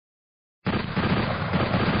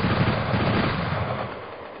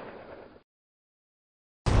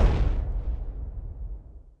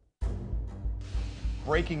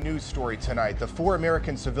breaking news story tonight. The 4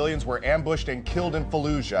 American civilians were ambushed and killed in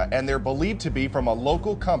Fallujah, and they're believed to be from a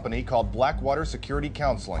local company called Blackwater Security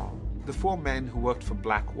Counseling. The 4 men who worked for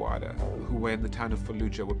Blackwater, who were in the town of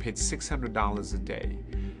Fallujah, were paid $600 a day.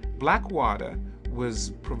 Blackwater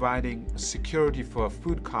was providing security for a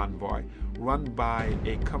food convoy run by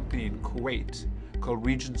a company in Kuwait called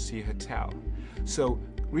Regency Hotel. So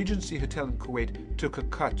Regency Hotel in Kuwait took a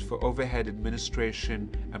cut for overhead,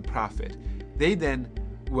 administration, and profit. They then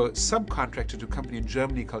were subcontracted to a company in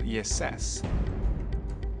Germany called ESS.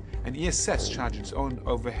 And ESS charged its own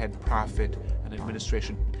overhead, profit, and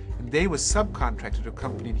administration. And they were subcontracted to a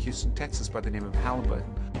company in Houston, Texas by the name of Halliburton.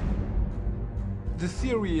 The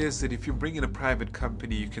theory is that if you bring in a private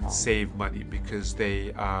company, you can save money because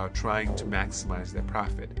they are trying to maximize their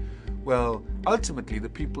profit. Well, ultimately, the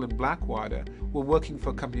people in Blackwater were working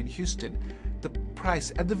for a company in Houston. The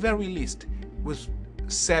price, at the very least, was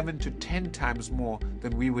 7 to 10 times more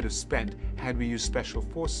than we would have spent had we used special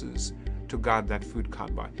forces to guard that food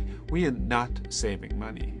convoy. We are not saving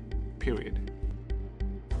money, period.